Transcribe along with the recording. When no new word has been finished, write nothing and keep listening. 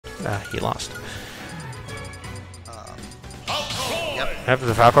he lost. Yep. After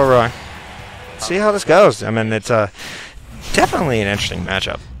the Falco Roy. See how this goes. I mean, it's definitely an interesting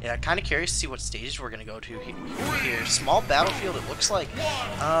matchup. Yeah, kind of curious to see what stages we're gonna go to here. Small battlefield, it looks like.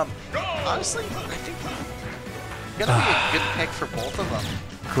 Honestly, I think gonna be a good pick for both of them.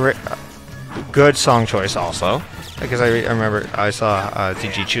 Great, good song choice also, because I remember I saw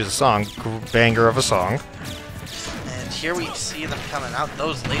DG choose a song, banger of a song. And here we see them coming out.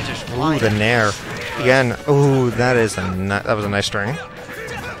 Those lasers Ooh, flying. the nair again. Ooh, that was a nice string.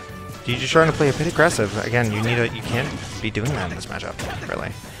 You're just trying to play a bit aggressive. Again, you can't be doing that in this matchup,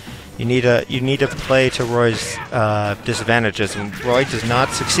 really. You need to play to Roy's disadvantages, and Roy does not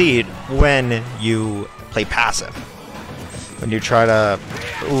succeed when you play passive. When you try to,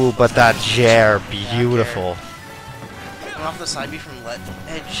 ooh, but that Jair, beautiful. Coming off the side B from Ledge,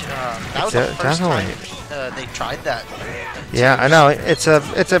 that was the first time they tried that. Yeah, I know. It's a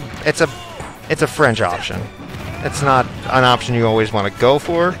French option. It's not an option you always want to go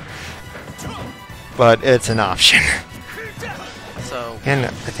for, but it's an option. So, and I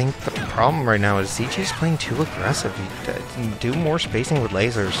think the problem right now is ZG is playing too aggressive. You do more spacing with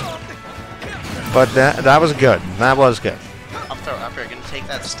lasers. But that was good. That was good. Up throw up air, gonna take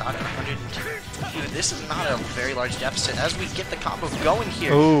that stock 102. This is not a very large deficit as we get the combo going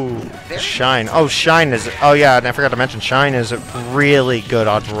here. Ooh, Shine. Oh, Shine is. Oh yeah, and I forgot to mention Shine is really good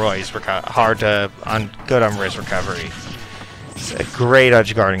on Roy's good on Roy's recovery. It's a great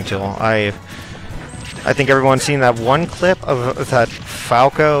edge guarding tool. I think everyone's seen that one clip of that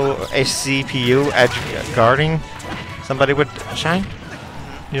Falco CPU edge guarding somebody with Shine.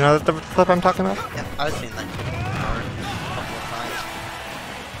 You know the clip I'm talking about? Yeah, I've seen that clip a couple of times,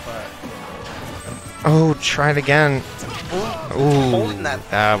 but oh, try it again. Ooh,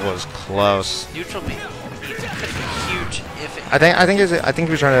 that was close. Neutral beam could be huge if it. I think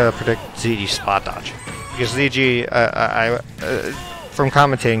he was trying to predict ZG's spot dodge because ZG. From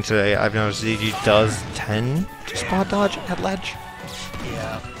commentating today, I've noticed ZG does tend to spot dodge at ledge.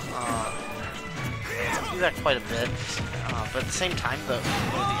 Yeah, do that quite a bit, but at the same time, the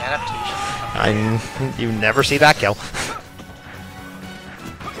adaptation. You never see that kill.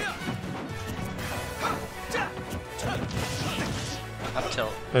 Up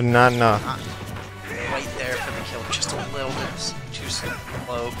tilt. Not Right there for the kill, just a little bit too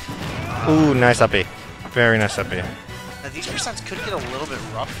slow. Ooh, nice up B. Very nice up B. Now these percents could get a little bit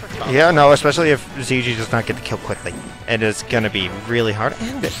rough for Falco. Yeah, no, especially if ZG does not get the kill quickly. It is going to be really hard.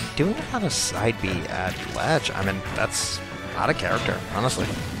 And doing a lot of side B at ledge, I mean, that's out of character, honestly.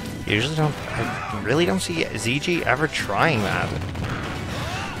 I really don't see ZG ever trying that.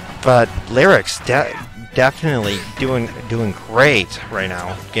 But Liyrex definitely doing great right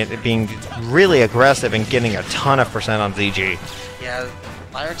now. Being really aggressive and getting a ton of percent on ZG. Yeah.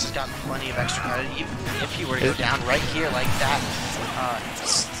 Liyrex has gotten plenty of extra credit, even if he were to go down right here like that.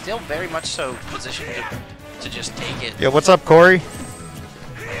 Still very much so positioned to just take it. Yeah, what's up, Corey?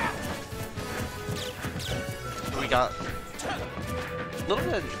 We got a little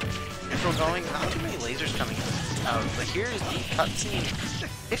bit of neutral going, not too many lasers coming out, but here is the cutscene.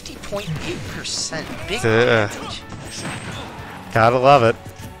 50.8%. Big advantage. Gotta love it.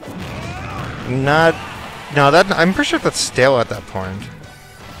 No, I'm pretty sure that's stale at that point.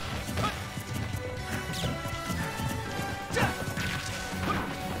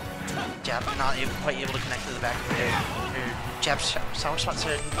 Jab not quite able to connect to the back of the head. Jab's sour spots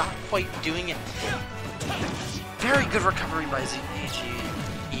are not quite doing it. Very good recovery by ZG.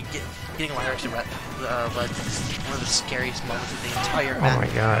 Getting Liyrex to red, one of the scariest moments of the entire match. Oh my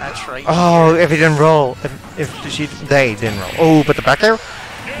god. That's right. Oh, if he didn't roll. They didn't roll. Oh, but the back air?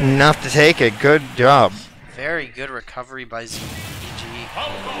 Enough to take it. Good job. Very good recovery by ZG.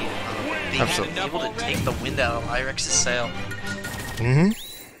 Being able to take the wind out of Lyrex's sail. Mm-hmm.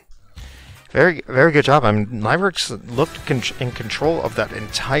 Very, very good job. I mean, Liyrex looked in control of that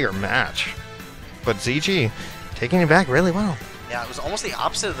entire match. But ZG taking it back really well. Yeah, it was almost the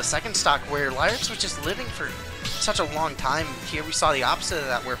opposite of the second stock where Liyrex was just living for such a long time. Here we saw the opposite of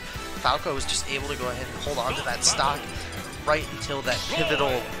that where Falco was just able to go ahead and hold on to that stock right until that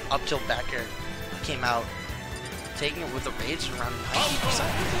pivotal up tilt back air came out. Taking it with the rage around 90%.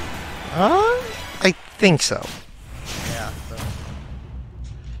 I think so. Yeah. So.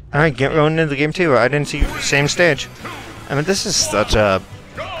 Alright, get rolling into game 2. I didn't see the same stage. I mean, this is such a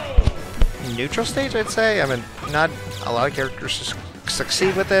neutral stage, I'd say. I mean, not a lot of characters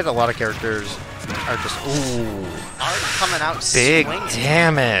succeed with it. A lot of characters are just, ooh. Are coming out big swinging.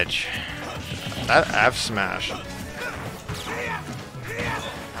 Damage. That F smash.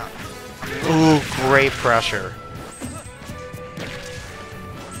 Ooh, great pressure.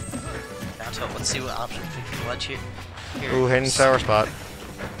 down tilt. Let's see what options we can ledge here. Ooh, hidden sour spot.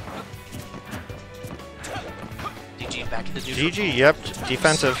 GG back into neutral. GG, yep,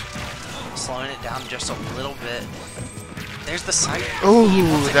 defensive. Slowing it down just a little bit. There's the side. Ooh,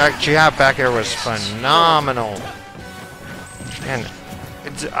 that jab back air was phenomenal. And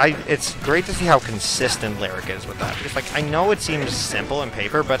it's great to see how consistent Liyrex is with that. Because, like, I know it seems simple on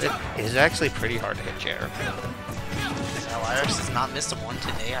paper, but it is actually pretty hard to hit chair. Liyrex has not missed a one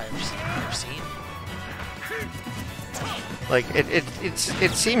today I've seen. Like,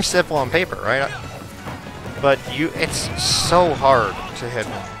 it seems simple on paper, right? But it's so hard to hit.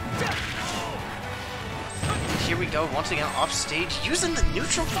 Here we go, once again off stage, using the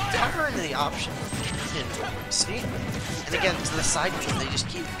neutral to cover into the option. See? And again, to the side, they just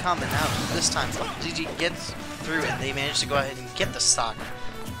keep coming out. This time, GG gets through and they manage to go ahead and get the stock.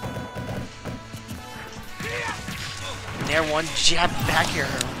 Nair one, jab back here.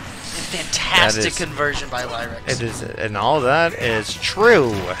 Fantastic conversion by Liyrex. It is, and all that is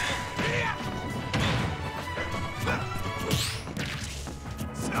true.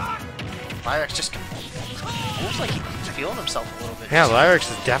 Liyrex just almost like he's feeling himself a little bit. Yeah, Liyrex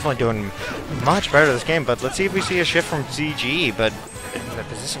is definitely doing much better this game, but let's see if we see a shift from ZG, but in the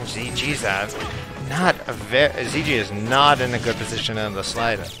position ZG's at, ZG is not in a good position in the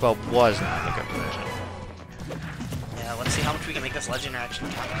slide. Well, was not in a good position. Yeah, let's see how much we can make this ledge interaction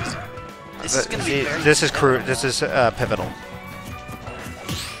count. This is going to be very This is pivotal.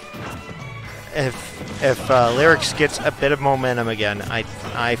 If Liyrex gets a bit of momentum again,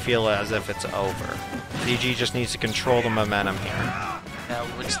 I feel as if it's over. ZG just needs to control the momentum here.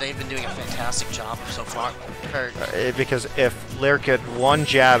 Which they've been doing a fantastic job so far. Because if Liyrex get one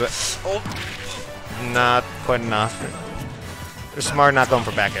jab, not quite enough. Smart not going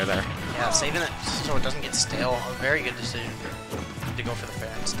for back air there. Yeah, saving it so it doesn't get stale. A very good decision to go for the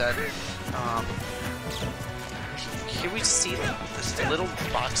fair instead. Here we see this little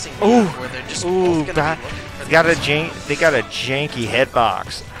boxing move where they're just both gonna be looking for they got a janky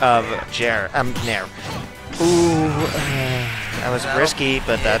hitbox of Nair. Ooh, that was risky,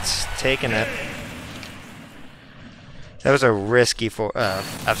 but that's taking it. That was a risky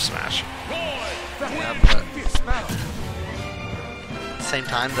F smash. Yeah, but at the same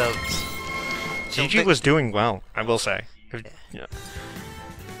time, though, GG was doing well, I will say. Yeah.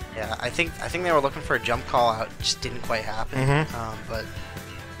 Yeah, I think they were looking for a jump call out, it just didn't quite happen. But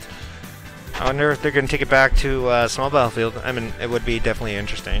I wonder if they're going to take it back to small battlefield. I mean, it would be definitely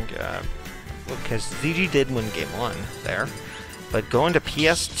interesting because ZG did win game 1 there, but going to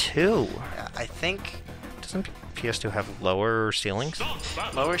PS2. Yeah, I think doesn't PS2 have lower ceilings?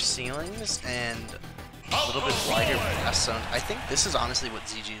 Lower ceilings and a little bit wider blast zone. I think this is honestly what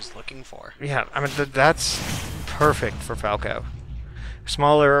ZG is looking for. Yeah, I mean that's perfect for Falco.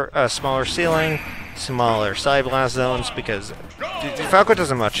 Smaller ceiling, smaller side blast zones, because Falco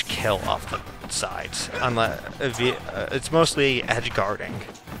doesn't much kill off the sides. It's mostly edge guarding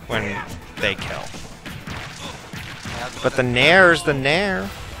when they kill. But the Nair's the Nair.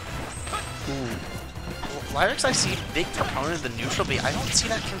 Liyrex, I see big proponent of the neutral B. I don't see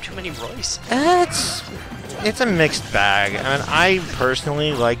that from too many Royce. It's a mixed bag. I mean, I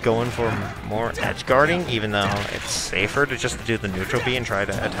personally like going for more edge guarding, even though it's safer to just do the neutral B and try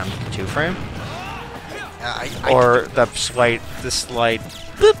to attempt the 2-frame. Or the slight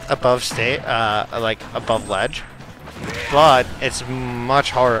boop above state, like above ledge. But it's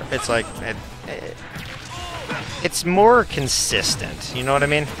much harder. It's like it's more consistent. You know what I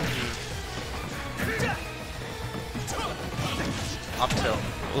mean? Up tilt.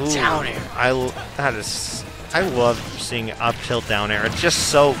 Ooh, down air. I love seeing up tilt down air. It's just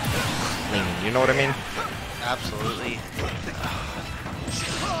so clean. You know what I mean? Absolutely.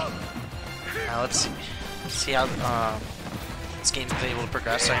 Now let's see how this game is able to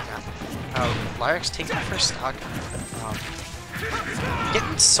progress right now. Liyrex taking the first stock.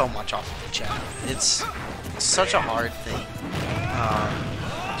 Getting so much off of the chat. It's such a hard thing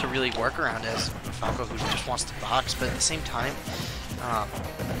to really work around as Falco, who just wants to box, but at the same time,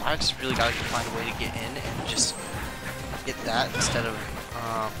 Liyrex really got to find a way to get in and just get that instead of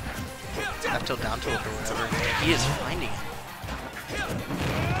F tilt down tilt or whatever. He is finding it.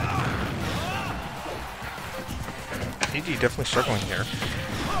 DG definitely struggling here.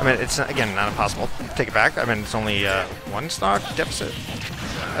 I mean, it's again not impossible to take it back. I mean, it's only 1 stock deficit.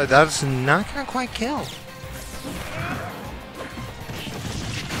 That's not gonna quite kill.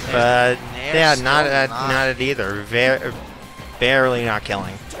 But yeah, not it either. Barely not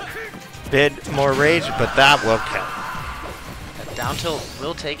killing. Bit more rage, but that will kill. That down tilt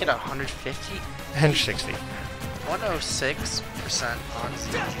will take it at 150. 160. 106% on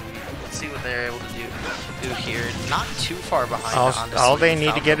ZG. Let's see what they're able to do here. Not too far behind. All they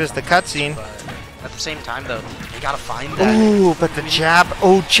need to get is the cutscene. At the same time, though, they gotta find that. Ooh, but the jab.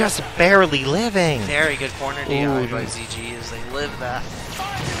 Oh, just barely living. Very good corner DI by ZG as they live that.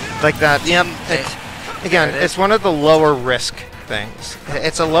 Like that. Yep. Again, it's one of the lower risk things.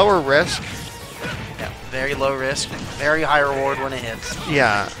 It's a lower risk. Yeah, very low risk, very high reward when it hits.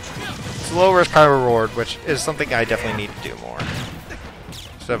 Yeah. It's low risk, high reward, which is something I definitely need to do more.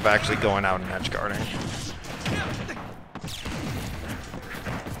 Instead of actually going out and edge guarding.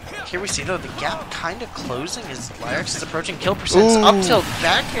 Here we see, though, the gap kind of closing as Liyrex is approaching kill percents. Up tilt,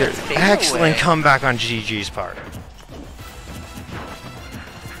 back here, excellent comeback on GG's part.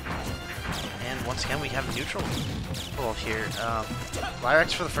 And once again, we have neutral here.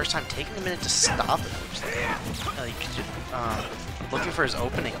 Liyrex, for the first time, taking a minute to stop it. Looking for his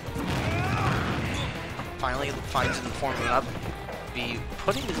opening. Finally finds it in the form of up. Be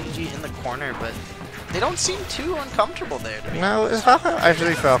putting the ZG in the corner, but they don't seem too uncomfortable there. No,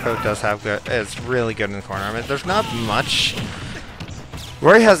 actually Falco does have good. It's really good in the corner. I mean, there's not much.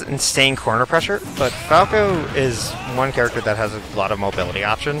 Roy has insane corner pressure, but Falco is one character that has a lot of mobility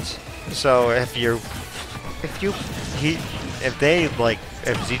options. So if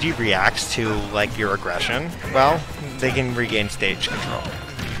ZG reacts to like your aggression, well, they can regain stage control.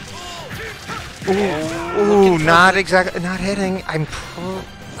 Ooh, not hitting.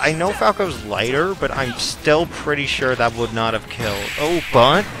 I know Falco's lighter, but I'm still pretty sure that would not have killed. Oh,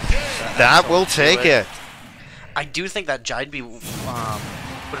 but that will take it. I do think that Jideby would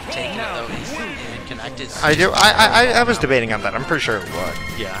have taken it though and connected. I was debating on that. I'm pretty sure it would.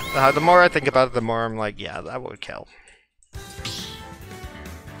 Yeah. The more I think about it, the more I'm like, yeah, that would kill.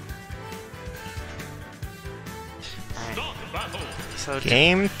 So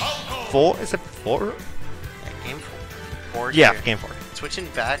game 4? Is it 4? Yeah, game 4. Yeah, here. game 4. Switching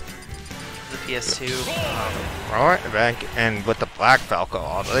back to the PS2. Right back, and with the Black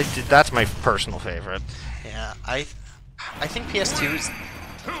Falco, that's my personal favorite. Yeah, I think PS2 is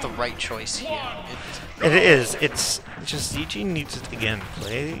the right choice here. It is. It's just ZG needs to, again,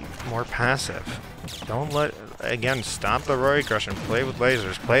 play more passive. Don't stop the Roy aggression. Play with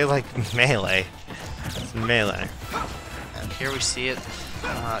lasers. Play like melee. It's melee. And here we see it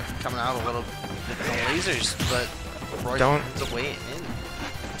coming out a little bit from lasers, but Roy finds a way in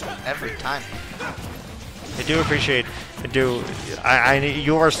every time. I do appreciate. You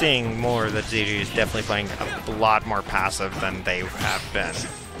are seeing more that ZG is definitely playing a lot more passive than they have been.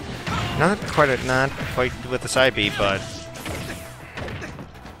 Not quite with the side B, but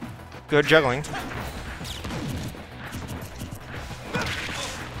good juggling.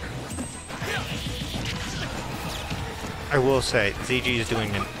 I will say, ZG is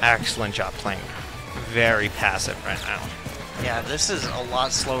doing an excellent job playing very passive right now. Yeah, this is a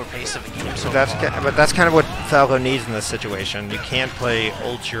lot slower pace of a game so far. But that's kind of what Falco needs in this situation. You can't play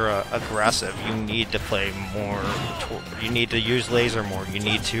ultra aggressive. You need to play more. You need to use laser more. You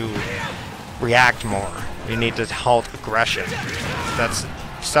need to react more. You need to halt aggression. That's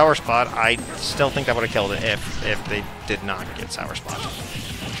Sour Spot. I still think that would have killed it if they did not get Sour Spot.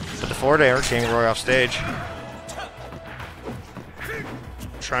 But the forward air, getting Roy off stage.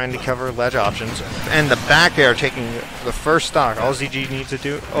 Trying to cover ledge options, and the back air taking the first stock. All ZG needs to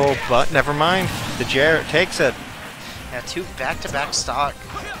do. Oh, but never mind. The Jarrett takes it. Yeah, 2 back-to-back stock.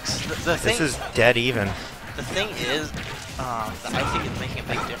 This is dead even. The thing is, I think it's making a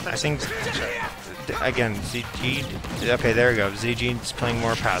big difference. I think again, ZG. Okay, there we go. ZG's playing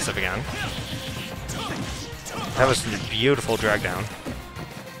more passive again. That was a beautiful drag down.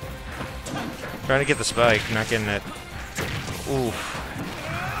 Trying to get the spike, not getting it. Oof.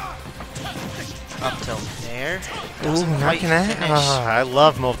 Up tilt there. Ooh, not gonna. I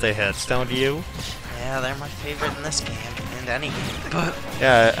love multi-hits, don't you? Yeah, they're my favorite in this game, and any game. But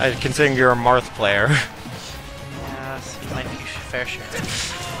yeah, considering you're a Marth player. Yeah, you might be fair share.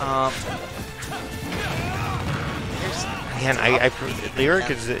 Man,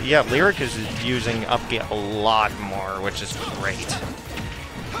 Liyrex is using upbeat a lot more, which is great.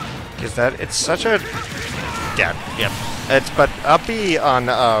 Because it's such a yep. But Uppy on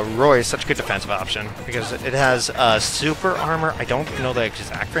Roy is such a good defensive option because it has super armor. I don't know the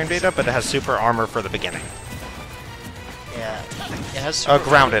exact frame data, but it has super armor for the beginning. Yeah, it has super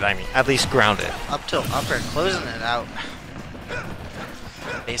grounded. I mean, at least grounded. Up till upper, closing it out.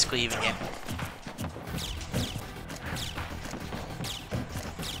 Basically even game.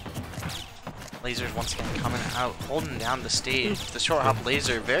 Lasers once again coming out, holding down the stage. The short hop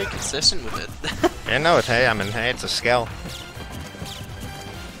laser, very consistent with it. Yeah, no, it's a skill.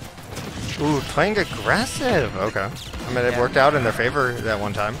 Ooh, playing aggressive. Okay. I mean, it worked out in their favor that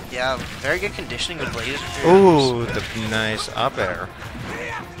one time. Yeah, very good conditioning with lasers. Ooh, the nice up air.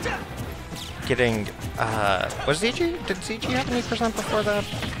 Getting, was ZG? Did ZG have any percent before that?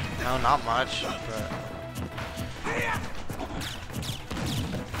 No, not much. But...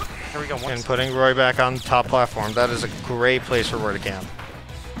 Here we go. And putting Roy back on top platform. That is a great place for Roy to camp.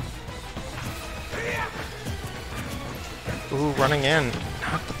 Ooh, running in.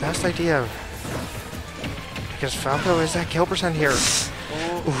 Not the best idea. Because Falco is that kill percent here.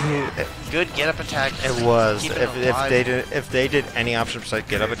 Ooh, good get up attack. It was. If they did any option besides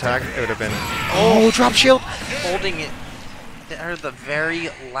get up attack, it would have been. Oh, drop shield! Holding it there the very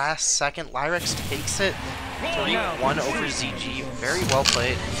last second. Liyrex takes it. 3-1 over ZG. Very well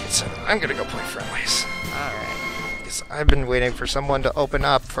played. So I'm gonna go play friendlies. Alright. Because I've been waiting for someone to open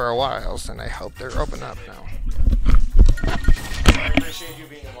up for a while, and I hope they're open up now. I appreciate you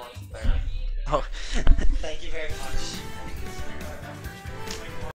being a monster there. Oh, thank you very much.